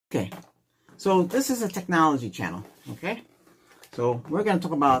Okay, so this is a technology channel, okay? So we're going to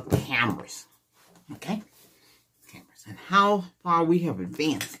talk about cameras, okay? Cameras and how far we have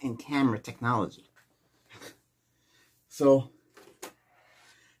advanced in camera technology. So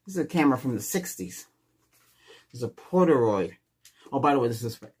this is a camera from the 60s. This is a Polaroid. Oh, by the way, this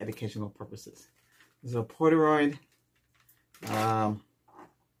is for educational purposes. This is a Polaroid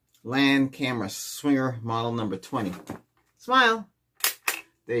land camera swinger model number 20. Smile.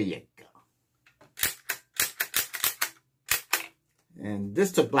 There you go. And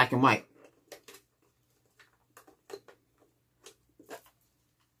this took black and white.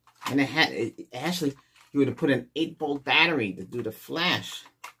 And actually, you would have put an 8-volt battery to do the flash.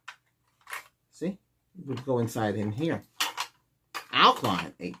 See? It would go inside in here.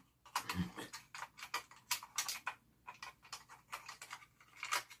 Alkaline 8.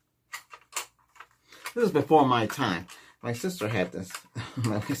 This is before my time. My sister had this.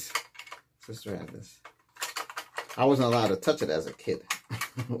 My sister had this. I wasn't allowed to touch it as a kid.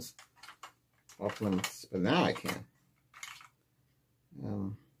 It was off limits, but now I can.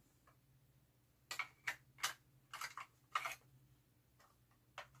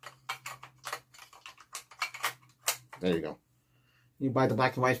 There you go. You buy the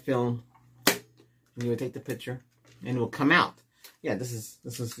black and white film, and you would take the picture, and it will come out. Yeah, this is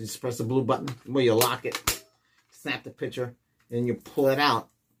you just press the blue button where you lock it, snap the picture, and you pull it out,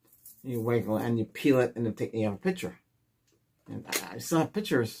 and you wiggle and you peel it, and you have a picture. And I still have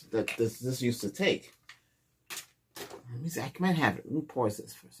pictures that this used to take. Let me see, I might have it. Let me pause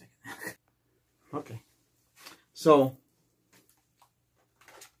this for a second. Okay. So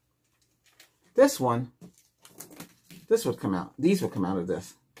this one, this would come out. These would come out of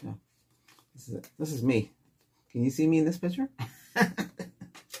this. Yeah. This is it. This is me. Can you see me in this picture?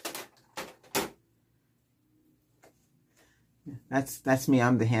 That's me.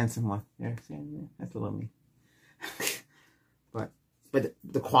 I'm the handsome one. There, see, that's a little me. but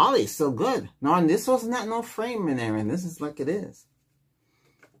the quality is still good. No, and this was not no frame in there, and this is like it is.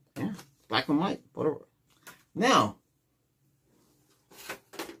 Yeah, black and white. Whatever. Now,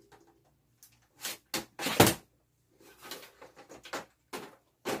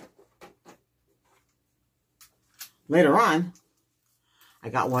 later on, I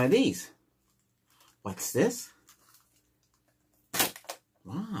got one of these. What's this?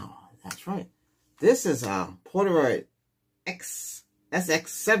 Wow, that's right. This is a Polaroid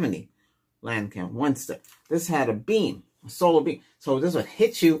SX70 land cam. One step. This had a beam, a solar beam. So this would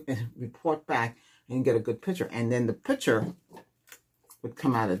hit you and report back and get a good picture. And then the picture would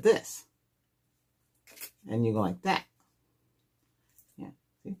come out of this. And you go like that. Yeah.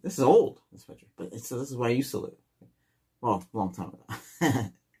 See, this is old, this picture. But this is where I used to live. Well, a long time ago. Yeah.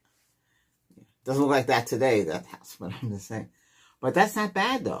 Doesn't look like that today, that house, but I'm just saying. But that's not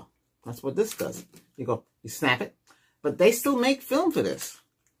bad, though. That's what this does. You go, you snap it. But they still make film for this.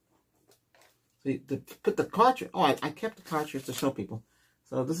 So you put the cartridge. Oh, I kept the cartridge to show people.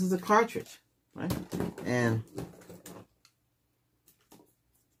 So this is the cartridge, right? And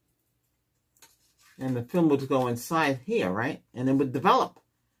the film would go inside here, right? And it would develop.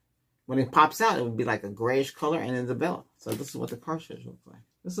 When it pops out, it would be like a grayish color and then develop. So this is what the cartridge looks like.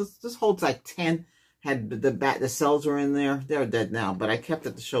 This holds like 10. Had the cells were in there. They're dead now, but I kept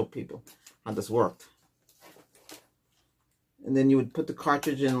it to show people how this worked. And then you would put the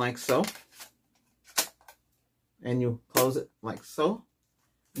cartridge in like so. And you close it like so.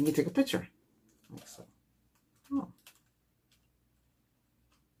 And you take a picture. Like so. Oh.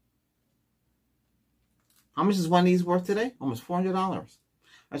 How much is one of these worth today? Almost $400.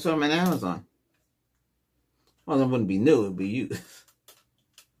 I saw them on Amazon. Well, it wouldn't be new. It would be used.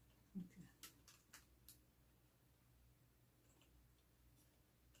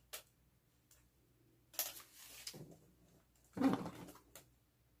 Oh.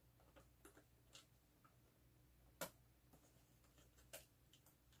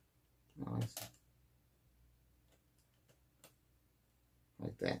 Oh, I see.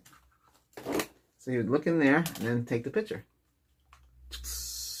 Like that. So you'd look in there and then take the picture.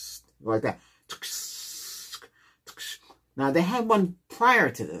 Like that. Now, they had one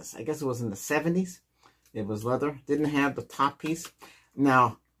prior to this. I guess it was in the 70s. It was leather. Didn't have the top piece.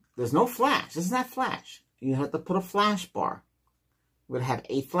 Now, there's no flash. This is not flash. You have to put a flash bar. It would have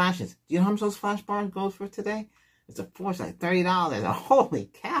 8 flashes. Do you know how much those flash bars go for today? It's a fortune, like $30. Holy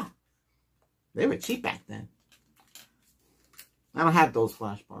cow. They were cheap back then. I don't have those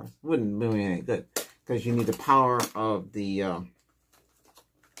flash bars. Wouldn't do me any good. Because you need the power of the...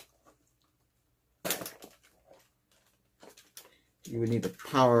 you would need the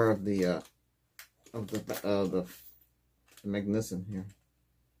power of the mechanism here.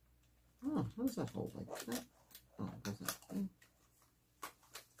 Oh, how does that hold like that? Oh, it doesn't.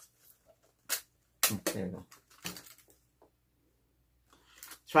 Oh, there you go.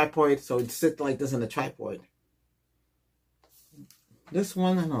 Tripod, so it sits like this in a tripod. This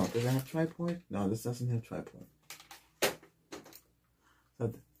one, I don't know, does it have tripod? No, this doesn't have tripod.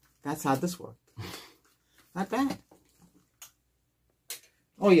 So that's how this worked. Not bad.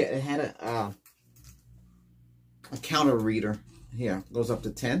 Oh yeah, it had a counter reader. Here, goes up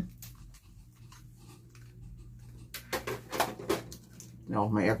to 10. No,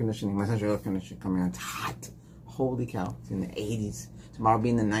 my air conditioning, my central air conditioning coming on. It's hot. Holy cow. It's in the 80s. Tomorrow will be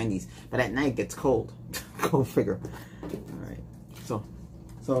in the 90s. But at night it gets cold. Go figure. Alright. So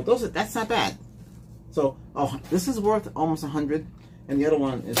that's not bad. So, oh, this is worth almost 100, and the other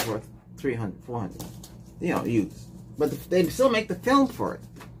one is worth 300, 400. You know, used. But they still make the film for it.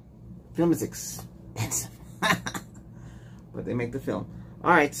 Film is expensive. But they make the film.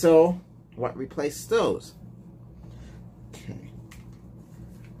 Alright, so what replaced those? Okay.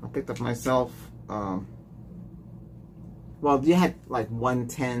 I picked up myself, well, you had like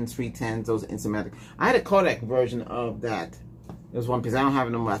 110s, 310s, those instamatic. I had a Kodak version of that. It was one piece. I don't have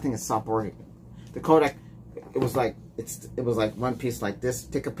it no more. I think it's stopped working. The Kodak, it was like one piece like this.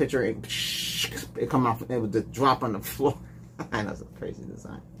 Take a picture, it come off. It would just drop on the floor. I know, it's a crazy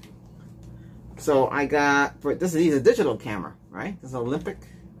design. So I got this is a digital camera, right? This is an Olympic.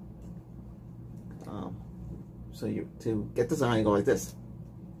 So to get this on, you go like this.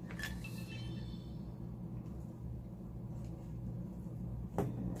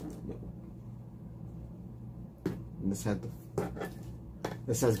 And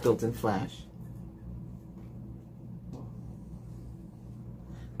this has built-in flash.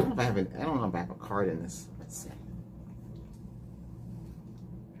 I don't know if I have a card in this. Let's see.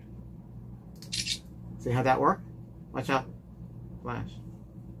 See how that worked? Watch out. Flash.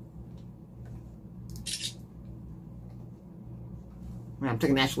 I mean, I'm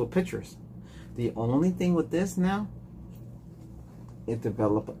taking actual pictures. The only thing with this now, it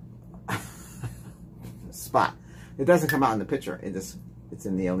developed a spot. It doesn't come out in the picture. It's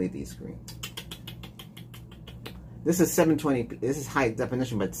in the LED screen. This is 720p. This is high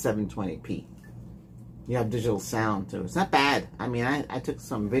definition, but 720p. You have digital sound too. It's not bad. I mean, I took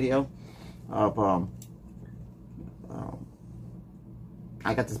some video of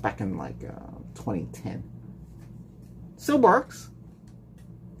I got this back in like 2010. Still works.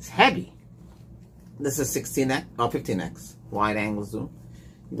 It's heavy. This is 16x, 15x wide angle zoom.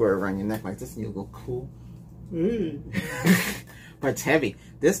 You wear it around your neck like this, and you'll go cool. But it's heavy.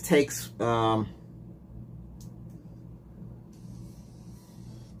 This takes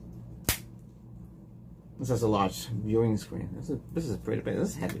this has a large viewing screen. This is pretty big. This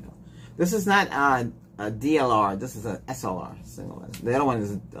is heavy though. This is not a DLR. This is a SLR single lens. The other one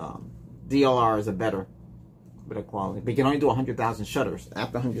is DLR is a better quality. But you can only do 100,000 shutters.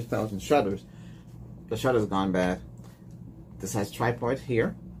 After 100,000 shutters, the shutter's gone bad. This has tripod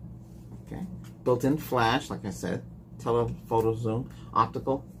here. Okay. Built-in flash, like I said. Telephoto zoom,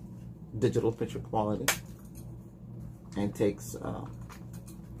 optical, digital picture quality. And takes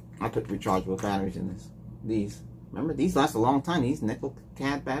I put rechargeable batteries in this. These. Remember, these last a long time. These nickel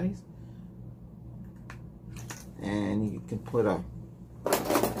cad batteries. And you can put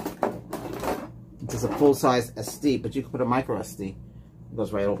just a full-size SD, but you can put a micro SD. It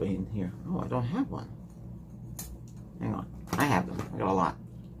goes right over in here. Oh, I don't have one. Hang on. I have them. I got a lot.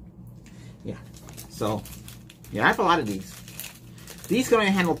 Yeah. So, yeah, I have a lot of these. These can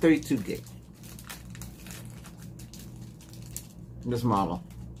only handle 32 gig. This model.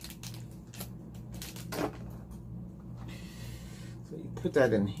 So you put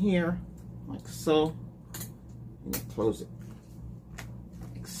that in here, like so, and you close it,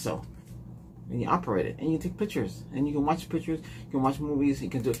 like so. And you operate it, and you take pictures, and you can watch pictures, you can watch movies, you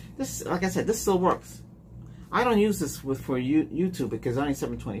can do this. Like I said, this still works. I don't use this for YouTube because it's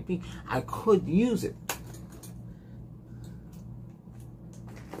only 720p. I could use it,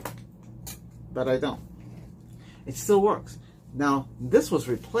 but I don't. It still works. Now, this was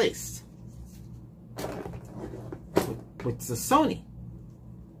replaced with the Sony.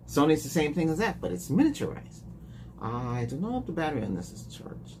 Sony's the same thing as that, but it's miniaturized. I don't know if the battery on this is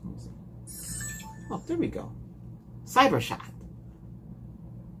charged. Let me see. Oh, there we go. CyberShot.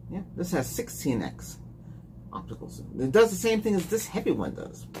 Yeah, this has 16x optical zoom. It does the same thing as this heavy one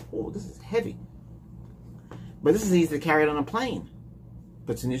does. Oh, this is heavy. But this is easy to carry it on a plane.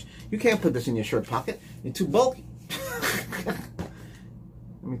 You can't put this in your shirt pocket. You're too bulky. Let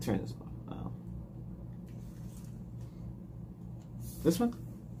me turn this on. This one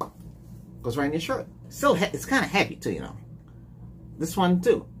goes right in your shirt. Still, it's kind of heavy too, you know. This one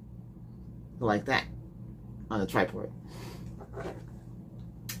too. like that on the tripod.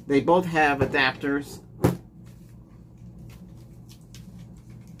 They both have adapters.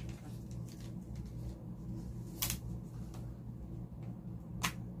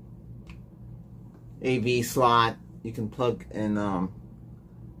 AV slot. You can plug in.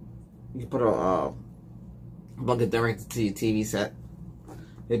 You can put plug it directly to your TV set.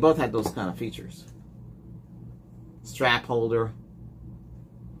 They both have those kind of features. Strap holder.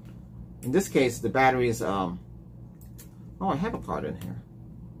 In this case, the battery is oh, I have a card in here.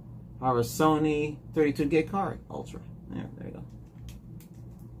 I have a Sony 32 gig card, Ultra. There you go.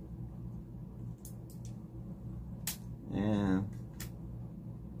 And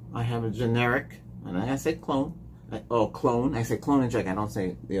I have a generic, and I say clone. Clone. I say clone and check. I don't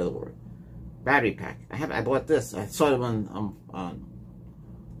say the other word. Battery pack. I bought this. I saw it on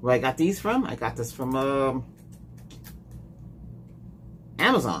where I got these from. I got this from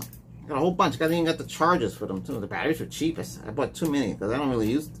Amazon. Got a whole bunch. I even got the chargers for them too. The batteries were cheap. I bought too many because I don't really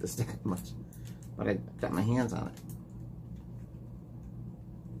use this that much. But I got my hands on it.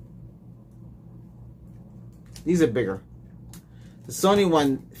 These are bigger. The Sony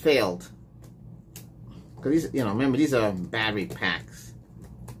one failed. Because these, you know, remember these are battery packs.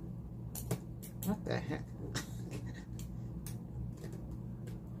 What the heck?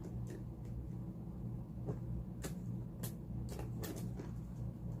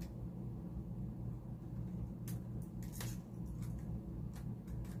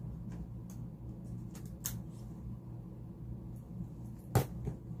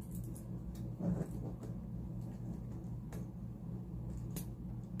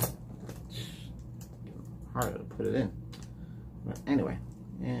 Harder to put it in, but anyway,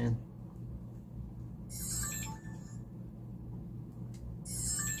 and it's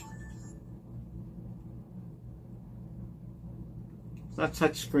not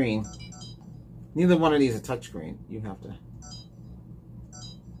touch screen. Neither one of these are touch screen. You have to.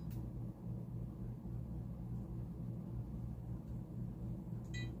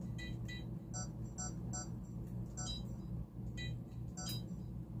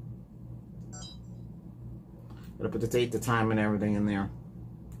 Gotta put the date, the time, and everything in there.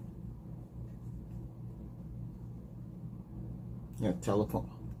 Yeah, telephone.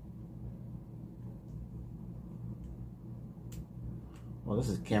 Well, this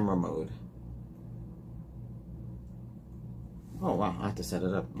is camera mode. Oh wow, I have to set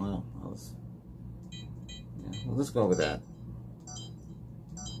it up. Well, let's go with that.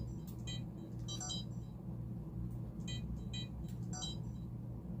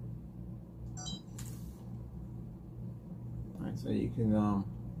 So you can,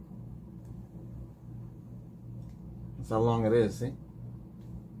 that's how long it is, see?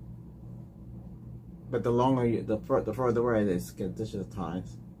 But the longer you, the further away it is, get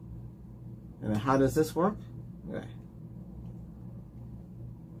digitized. And then how does this work? Okay.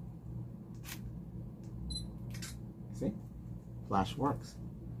 See? Flash works.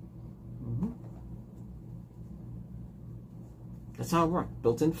 That's how it works.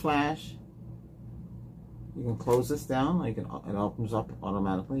 Built-in flash. You can close this down, like it opens up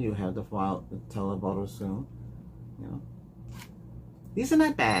automatically. You have the file, the televoto soon. You know, these are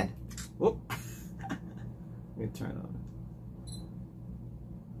not bad. Whoop! Let me turn on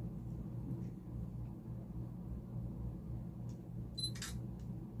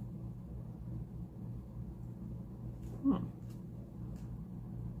it.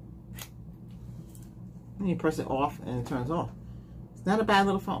 And you press it off, and it turns off. It's not a bad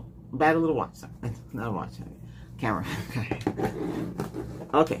little phone. Bad little watch, sorry. Not a watch, camera.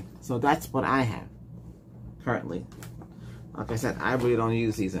 Okay, so that's what I have currently. Like I said, I really don't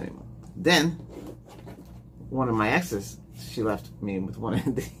use these anymore. Then, one of my exes, she left me with one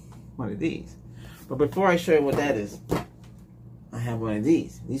of these. But before I show you what that is, I have one of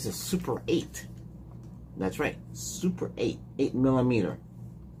these. These are Super 8. That's right, Super 8, 8mm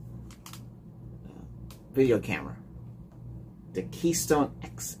video camera. The Keystone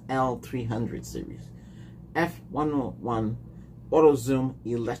XL300 series. F101 Auto Zoom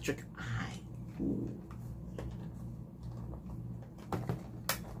Electric Eye. Ooh.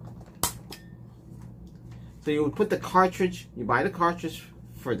 So you would put the cartridge, you buy the cartridge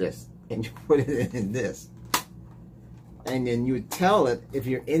for this, and you put it in this. And then you would tell it if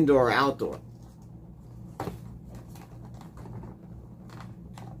you're indoor or outdoor.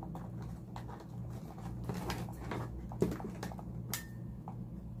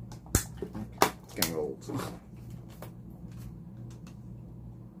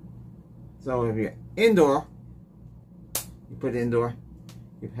 So if you're indoor, you put it indoor.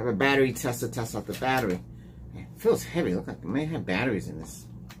 You have a battery tester, test out the battery. It feels heavy. Look like it may have batteries in this.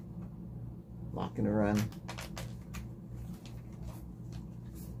 Locking the run.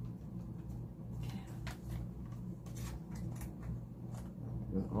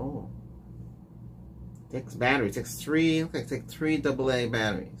 Oh. Takes batteries. Takes three. Okay, take 3 AA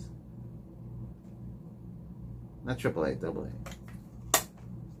batteries. Not AAA, AA.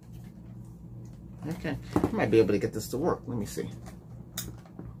 Okay, I might be able to get this to work. Let me see.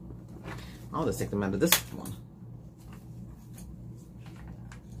 I'll just take them out of this one.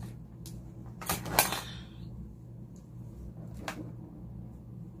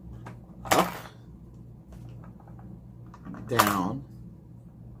 Up, down,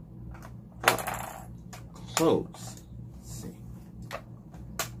 up, close. Let's see.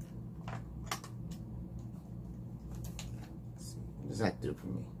 What does that do for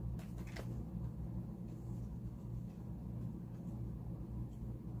me?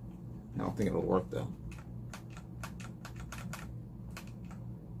 I don't think it'll work though.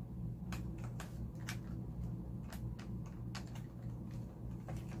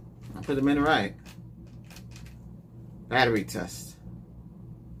 I put them in right. Battery test.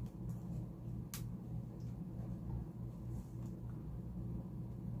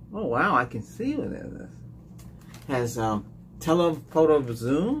 Oh wow, I can see what it is. Has telephoto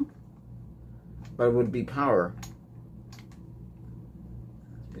zoom, but it would be power.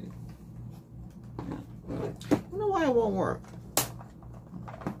 I don't know why it won't work.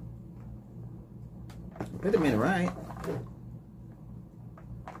 Put them in right.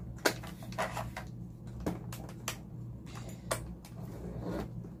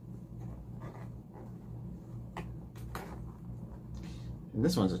 And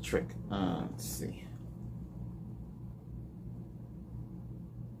this one's a trick. Let's see.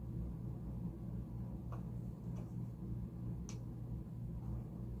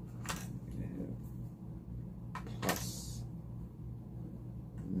 Plus,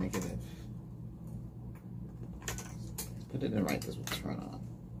 negative. Put it in right, this will turn on.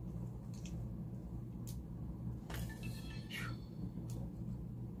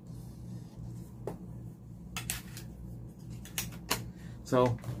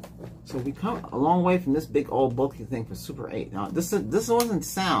 So we come a long way from this big old bulky thing for Super 8. Now this wasn't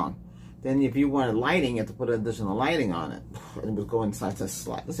sound. Then if you wanted lighting, you have to put additional lighting on it. And it would go inside this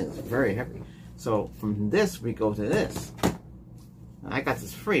slot. This thing is very heavy. So from this we go to this. And I got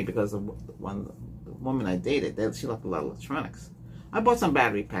this free because the woman I dated, she liked a lot of electronics. I bought some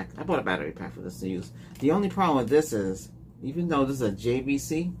battery pack. I bought a battery pack for this to use. The only problem with this is, even though this is a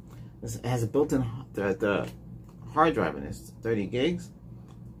JVC, this has a built-in the hard drive in it. It's 30 gigs.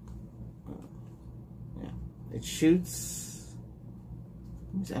 It shoots.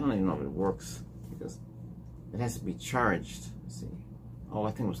 I don't even know if it works because it has to be charged. Let's see. Oh,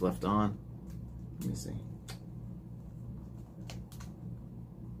 I think it was left on. Let me see.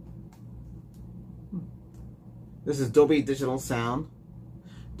 This is Dolby Digital Sound.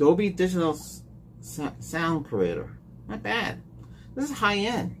 Dolby Digital Sound Creator. Not bad. This is high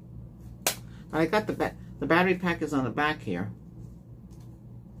end. But I got the battery pack is on the back here.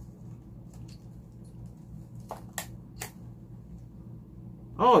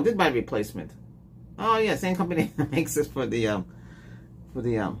 Oh, it did buy replacement. Oh yeah, same company that makes this for the yeah.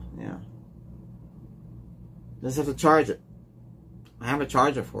 Just have to charge it. I have a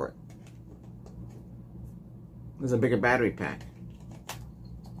charger for it. There's a bigger battery pack.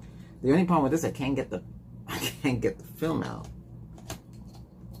 The only problem with this, I can't get the film out.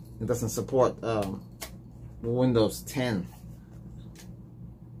 It doesn't support Windows 10.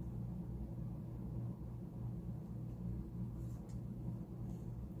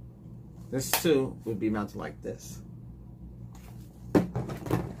 This too would be mounted like this.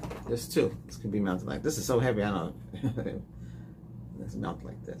 This too, this could be mounted like this. Is so heavy, I don't know. Let's mount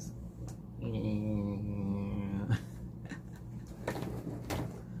like this.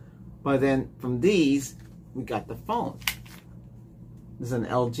 But then from these, we got the phone. This is an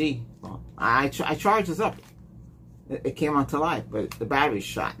LG phone. I charged this up. It came on to life, but the battery's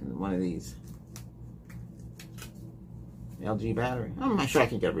shot in one of these. LG battery. I'm not sure I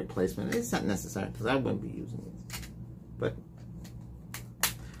can get a replacement. It's not necessary because I wouldn't be using it. But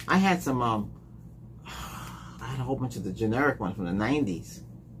I had some. I had a whole bunch of the generic ones from the 90s.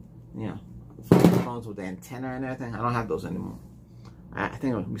 Yeah, phones with the antenna and everything. I don't have those anymore. I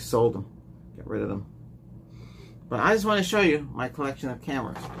think we sold them. Get rid of them. But I just want to show you my collection of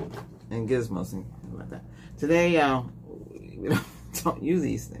cameras and gizmos and like that. Today, we don't use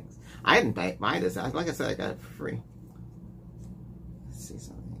these things. I didn't buy this. Like I said, I got it for free. See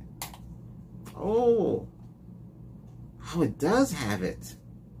something here. Oh, it does have it.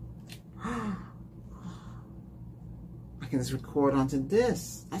 I can just record onto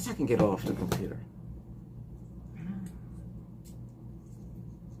this. That's how I can get off the computer.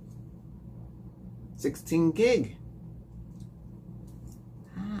 16 gig.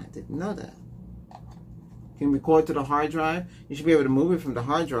 I didn't know that. Can record to the hard drive. You should be able to move it from the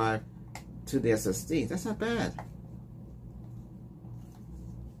hard drive to the SSD. That's not bad.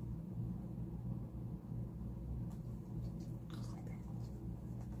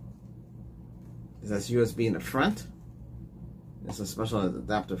 That's USB in the front. There's a special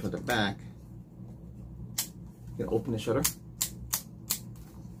adapter for the back. You can open the shutter.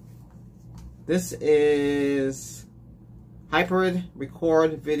 This is hybrid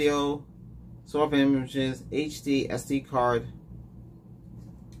record video, swap images, HD, SD card,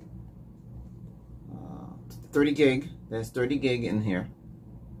 30 gig. There's 30 gig in here.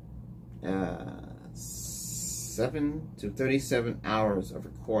 7 to 37 hours of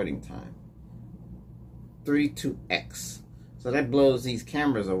recording time. 32x. So that blows these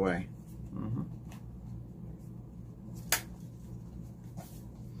cameras away.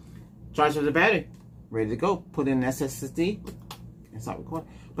 Charge of the battery, ready to go. Put in SSD and start recording.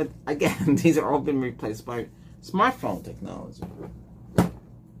 But again, these are all been replaced by smartphone technology.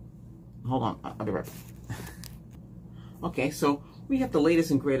 Hold on, I'll be right back. Okay, so we have the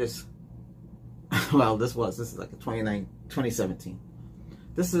latest and greatest. Well, this is like a 2017.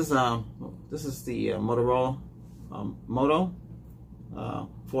 This is the Motorola Moto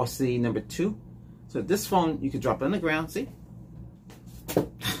 4C number 2. So this phone you could drop it on the ground. See.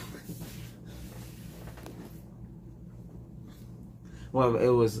 Well, it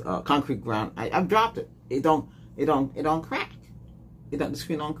was concrete ground. I've dropped it. It don't crack. The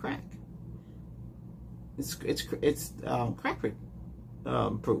screen don't crack. It's crack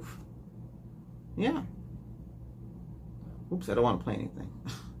proof. Yeah. Oops, I don't want to play anything.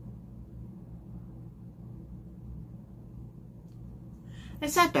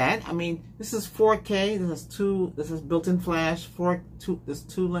 It's not bad. I mean, this is 4K. This is built-in flash. There's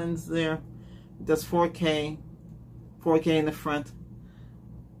 2 lenses there. It does 4K. 4K in the front.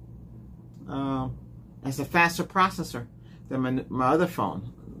 It's a faster processor than my other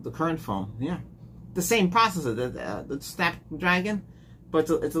phone, the current phone. Yeah, the same processor, the Snapdragon, but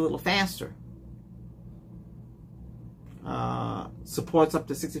it's a little faster. Supports up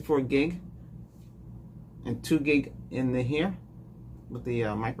to 64 gig and 2 gig in here with the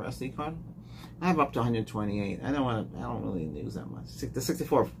micro SD card. I have up to 128. I don't really use that much. The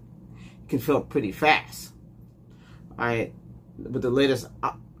 64 can fill up pretty fast. With the latest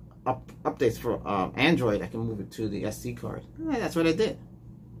updates for Android, I can move it to the SD card. Yeah, that's what I did.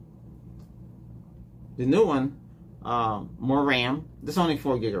 The new one, more RAM. This is only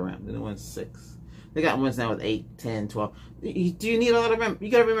 4 gig of RAM. The new one's 6. They got ones now with 8, 10, 12. Do you need a lot of RAM? You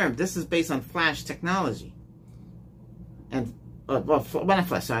gotta remember, this is based on flash technology. And, well, not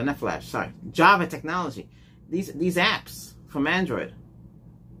flash, sorry, not flash, sorry. Java technology. These apps from Android,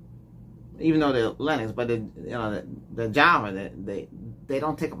 even though they're Linux, but the Java, they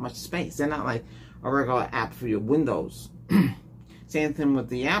don't take up much space. They're not like a regular app for your Windows. Same thing with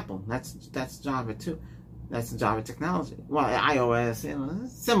the Apple. That's Java too. That's Java technology. Well, iOS,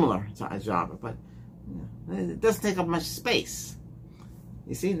 similar to Java, but it doesn't take up much space.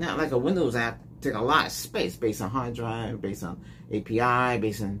 You see, not like a Windows app take a lot of space based on hard drive, based on API,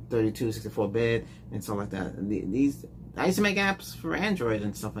 based on 32, 64-bit, and stuff like that. I used to make apps for Android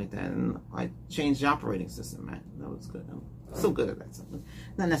and stuff like that, and I changed the operating system, man. That was good. I'm still good at that stuff.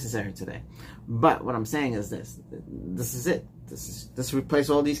 Not necessary today. But what I'm saying is this. This is it. This replace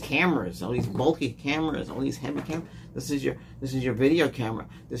all these cameras, all these bulky cameras, all these heavy cameras. This is your video camera.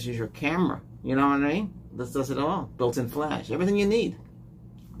 This is your camera. You know what I mean? This does it all. Built-in flash. Everything you need.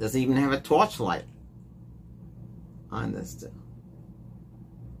 Doesn't even have a torch light on this too.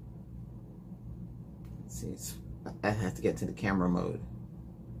 Let's see. I have to get to the camera mode.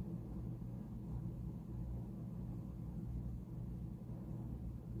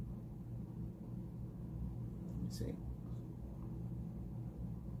 Let's see.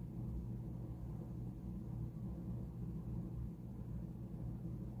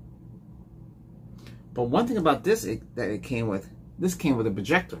 But one thing about this that it came with, this came with a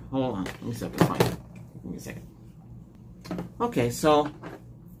projector. Hold on, let me see if I can find it. Give me a second. Okay, so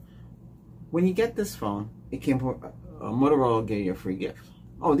when you get this phone, it came with Motorola gave you a free gift.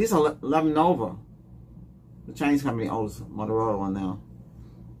 Oh, these are Lenovo. The Chinese company owns Motorola now.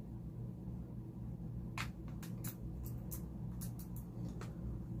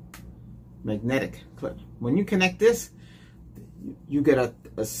 Magnetic clip. When you connect this, you get a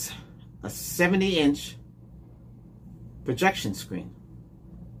 70-inch projection screen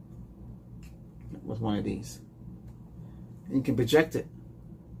with one of these. And you can project it.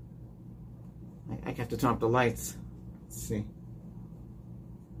 I have to turn up the lights. Let's see.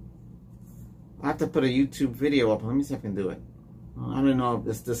 I have to put a YouTube video up. Let me see if I can do it. I don't know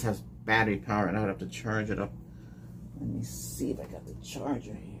if this has battery power, and I would have to charge it up. Let me see if I got the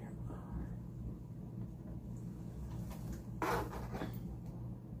charger here.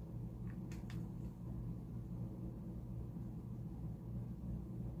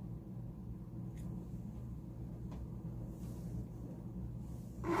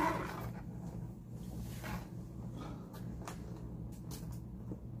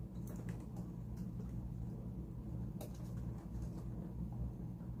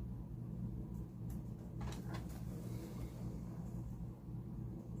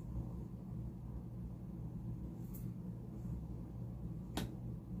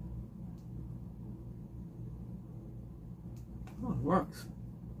 Oh, it works.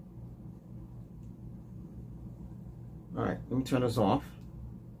 All right, let me turn this off.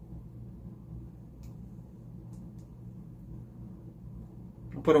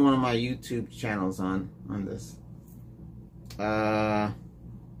 I'll put one of my YouTube channels on this.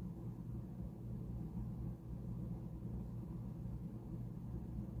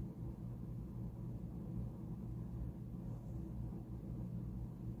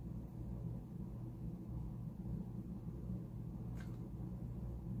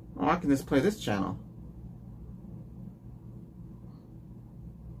 Oh, I can just play this channel.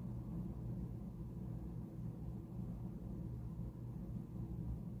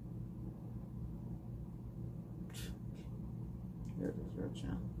 Here it is, your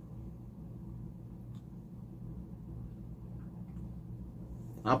channel.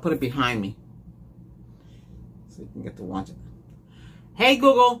 I'll put it behind me so you can get to watch it. Hey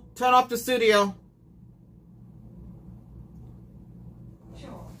Google, turn off the studio.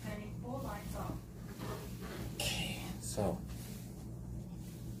 So,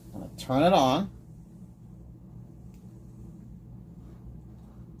 I'm going to turn it on.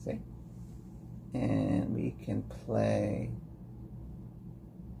 See? And we can play.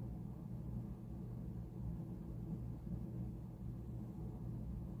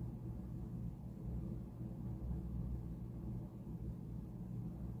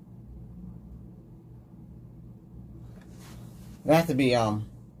 It has to be,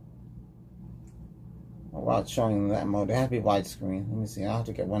 while it's showing in that mode, it has to be widescreen. Let me see, I'll have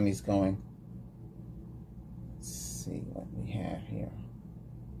to get one of these going. Let's see what we have here.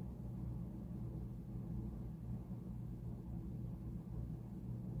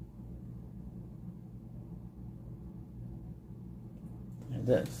 And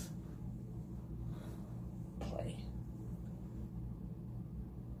this. Play.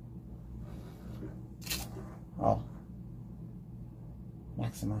 Oh.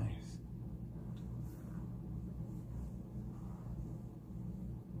 Maximize.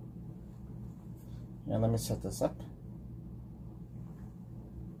 Yeah, let me set this up.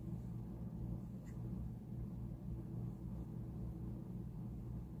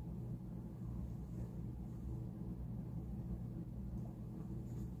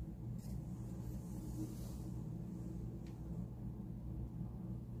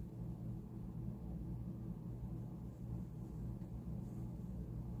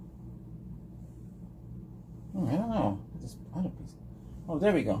 Oh, I don't know. This other piece. Oh,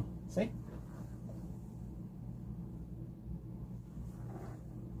 there we go. See?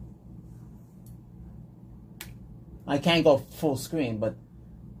 I can't go full screen, but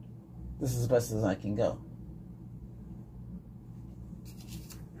this is as best as I can go.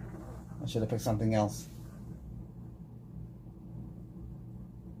 I should have picked something else.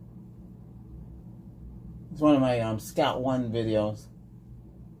 It's one of my Scout 1 videos.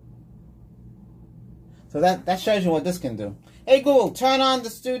 So that shows you what this can do. Hey Google, turn on the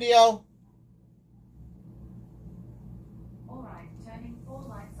studio. Alright, turning all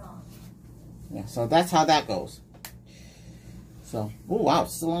lights on. Yeah, so that's how that goes. So, oh wow,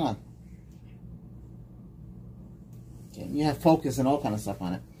 it's still on. Okay, you have focus and all kind of stuff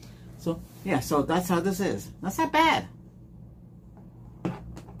on it. So, yeah, so that's how this is. That's not bad.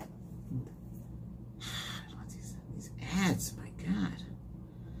 These ads, my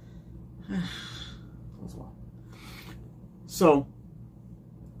God. So,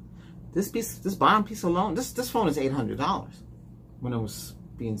 this bottom piece alone, this phone is $800 when it was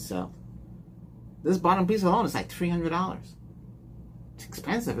being sold. This bottom piece alone is like $300. It's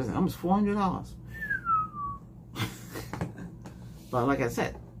expensive, isn't it? Almost $400. But like I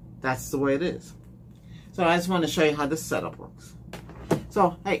said, that's the way it is. So I just want to show you how this setup works.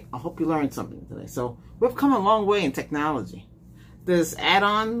 So, hey, I hope you learned something today. So, we've come a long way in technology. this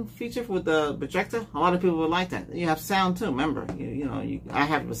add-on feature with the projector, a lot of people would like that. You have sound too. Remember, I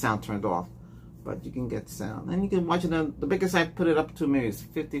have the sound turned off, but you can get sound, and you can watch it on the biggest I put it up to maybe is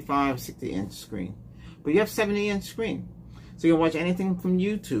 55, 60-inch screen, but you have 70-inch screen, so you can watch anything from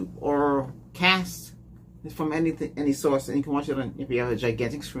YouTube or cast from any source, and you can watch it on if you have a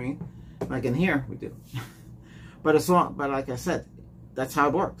gigantic screen, like in here we do. But like I said, that's how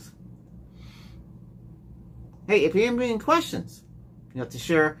it works. Hey, if you have any questions, to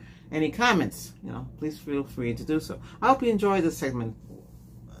share any comments, please feel free to do so. I hope you enjoyed this segment,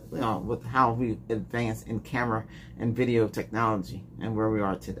 with how we advance in camera and video technology and where we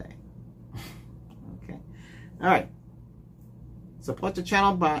are today. Okay. All right. Support the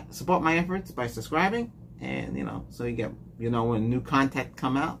channel support my efforts by subscribing, and so you get when new content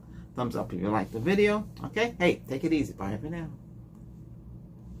come out. Thumbs up if you like the video. Okay. Hey, take it easy. Bye for now.